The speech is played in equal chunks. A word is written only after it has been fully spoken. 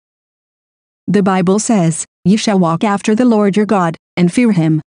The Bible says, "Ye shall walk after the Lord your God, and fear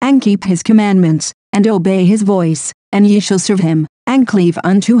him, and keep his commandments, and obey his voice, and ye shall serve him, and cleave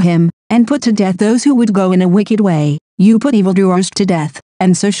unto him, and put to death those who would go in a wicked way. You put evildoers to death,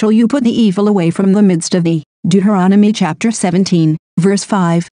 and so shall you put the evil away from the midst of thee." Deuteronomy chapter 17, verse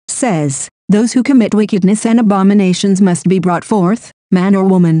 5, says, "Those who commit wickedness and abominations must be brought forth, man or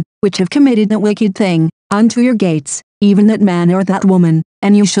woman, which have committed the wicked thing, unto your gates, even that man or that woman,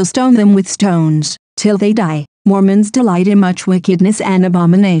 and you shall stone them with stones, till they die." Mormons delight in much wickedness and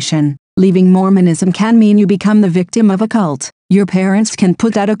abomination. Leaving Mormonism can mean you become the victim of a cult. Your parents can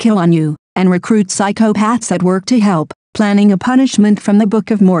put out a kill on you, and recruit psychopaths at work to help, planning a punishment from the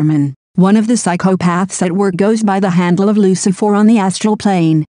Book of Mormon. One of the psychopaths at work goes by the handle of Lucifer on the astral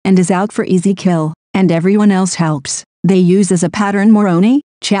plane, and is out for easy kill, and everyone else helps. They use as a pattern Moroni,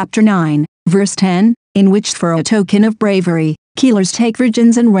 chapter 9, verse 10, in which for a token of bravery, killers take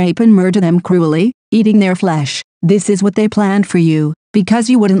virgins and rape and murder them cruelly, eating their flesh. This is what they planned for you, because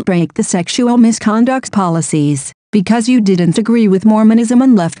you wouldn't break the sexual misconduct policies, because you didn't agree with Mormonism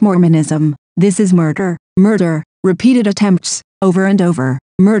and left Mormonism. This is murder, murder, repeated attempts, over and over,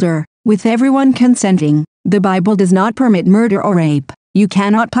 murder, with everyone consenting. The Bible does not permit murder or rape. You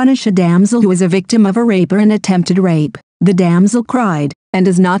cannot punish a damsel who is a victim of a rape or an attempted rape. The damsel cried, and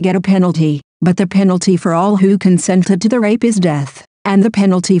does not get a penalty, but the penalty for all who consented to the rape is death, and the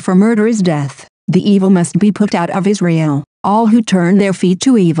penalty for murder is death. The evil must be put out of Israel. All who turn their feet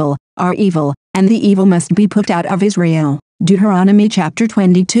to evil, are evil, and the evil must be put out of Israel. Deuteronomy chapter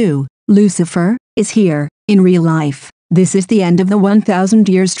 22, Lucifer, is here, in real life. This is the end of the 1,000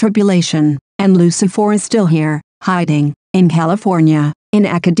 years tribulation, and Lucifer is still here, hiding, in California, in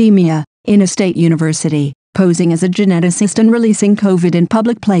academia, in a state university, posing as a geneticist and releasing COVID in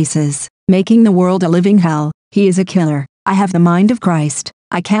public places, making the world a living hell. He is a killer. I have the mind of Christ.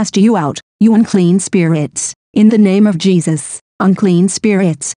 I cast you out, you unclean spirits, in the name of Jesus. Unclean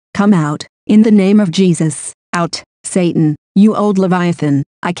spirits, come out, in the name of Jesus. Out, Satan, you old Leviathan,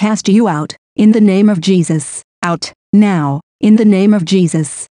 I cast you out, in the name of Jesus. Out, now, in the name of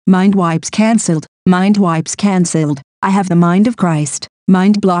Jesus. Mind wipes cancelled, mind wipes cancelled. I have the mind of Christ.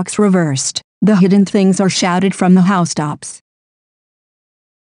 Mind blocks reversed. The hidden things are shouted from the housetops.